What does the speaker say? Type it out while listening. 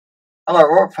Hello,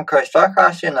 Rob from Coast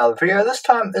Diecast here, another video. This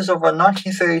time is of a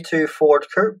 1932 Ford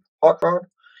Coupe hot rod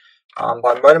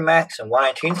by MotorMax and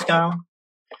 1/18 scale.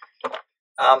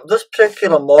 This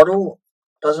particular model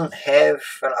doesn't have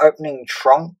an opening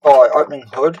trunk or opening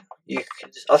hood. I think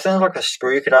it's like a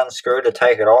screw you could unscrew to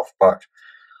take it off, but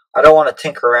I don't want to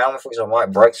tinker around with it because I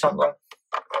might break something.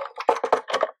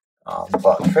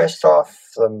 But first off,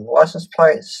 the license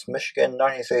plates, Michigan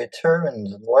 1932, and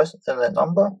that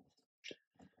number.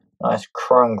 Nice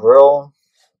chrome grille.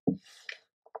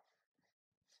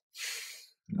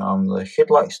 The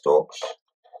headlight stalks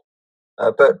are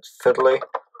a bit fiddly.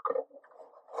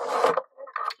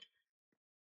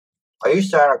 I used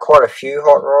to own quite a few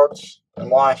hot rods in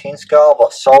 1/18 scale,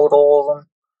 but sold all of them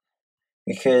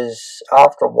because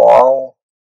after a while,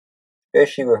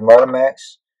 especially with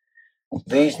MotorMax,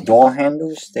 these door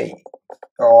handles that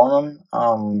are on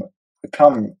them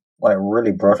become like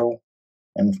really brittle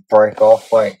and break off.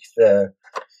 Like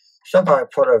somebody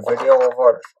put a video of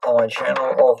it on my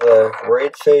channel of the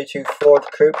red 32 Ford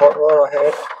Coupe hot rod I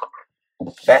had.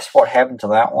 That's what happened to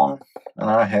that one, and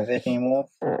I don't have that anymore.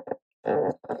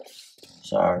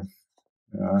 So,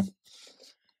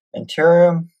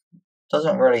 interior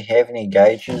doesn't really have any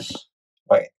gauges,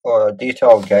 or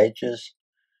detailed gauges.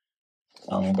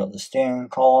 We've got the steering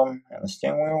column and the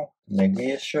steering wheel, and the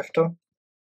gear shifter,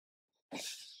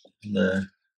 the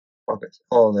pockets,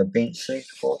 the bench seat,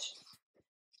 of course,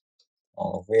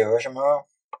 the rear vision mirror.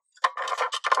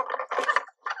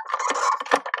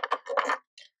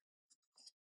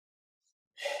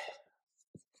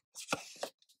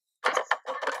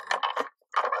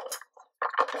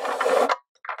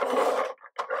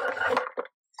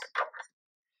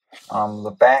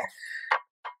 The back,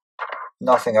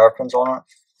 nothing opens on it.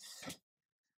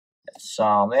 It's the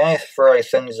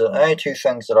only two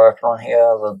things that open on here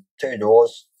are the two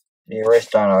doors. The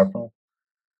rest don't open.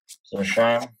 It's a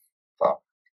shame, but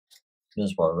it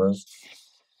is what it is.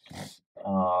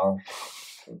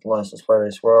 License plate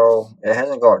as well. It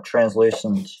hasn't got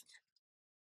translucent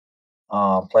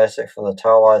plastic for the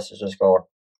tail lights. It's just got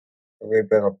a red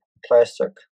bit of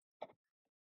plastic.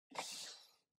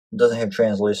 It doesn't have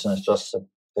translucent, it's just a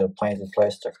bit of painted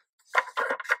plastic.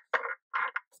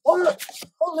 Oh look,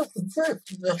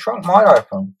 the trunk might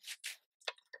open.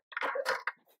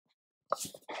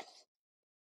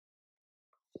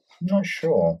 I'm not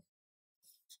sure.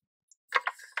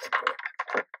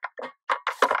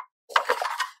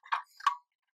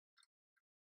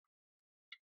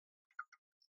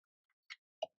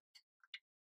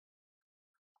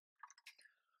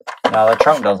 No, the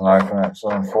trunk doesn't open, it's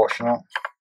unfortunate.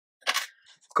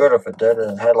 Good if it did,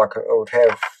 it had like it would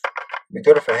have be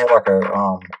good if it had like a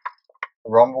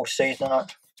rumble seat in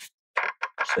it.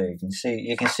 So you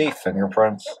can see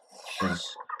fingerprints.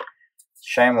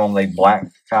 Shame on the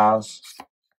black cars.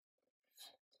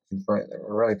 It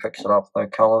really picks it up, the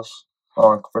colours.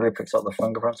 Oh, it really picks up the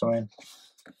fingerprints, I mean.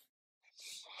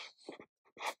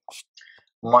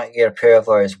 Might get a pair of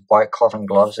those white cotton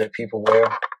gloves that people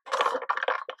wear.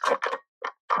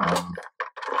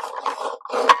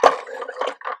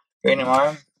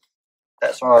 Anyway,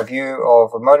 that's my review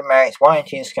of the MotorMax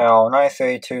 1/18 scale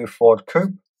 1932 Ford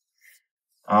Coupe.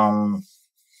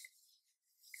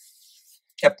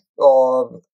 Yep.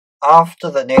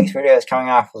 After the next video is coming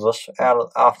after this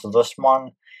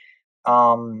one,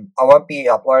 I won't be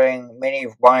uploading many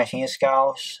 1/18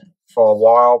 scales for a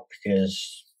while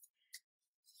because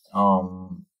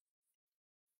I'm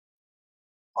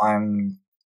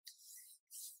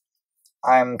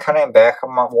cutting back on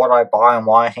what I buy in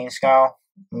 1/18 scale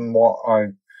and what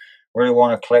I really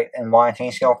want to collect in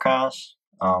 1/18 scale cars.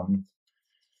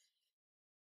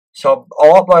 So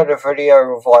I'll upload a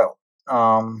video of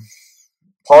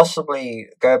possibly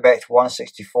go back to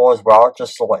 164 as well,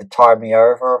 just to tide me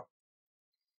over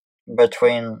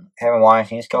between having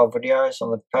 1/18 scale videos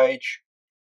on the page.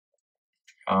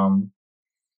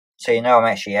 So you know I'm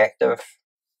actually active,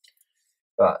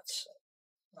 but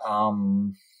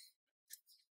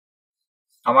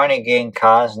I'm only getting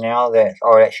cars now that I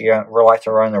would actually really like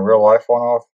to own the real life one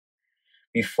of.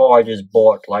 Before I just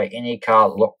bought any car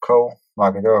that looked cool,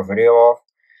 I could do a video of.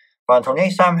 But until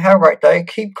next time, have a great day,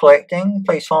 keep collecting.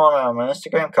 Please follow me on my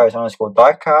Instagram,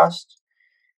 Coast_Diecast,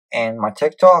 and my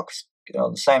TikToks,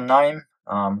 the same name.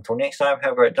 Until next time,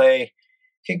 have a great day,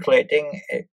 keep collecting,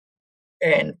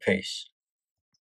 and peace.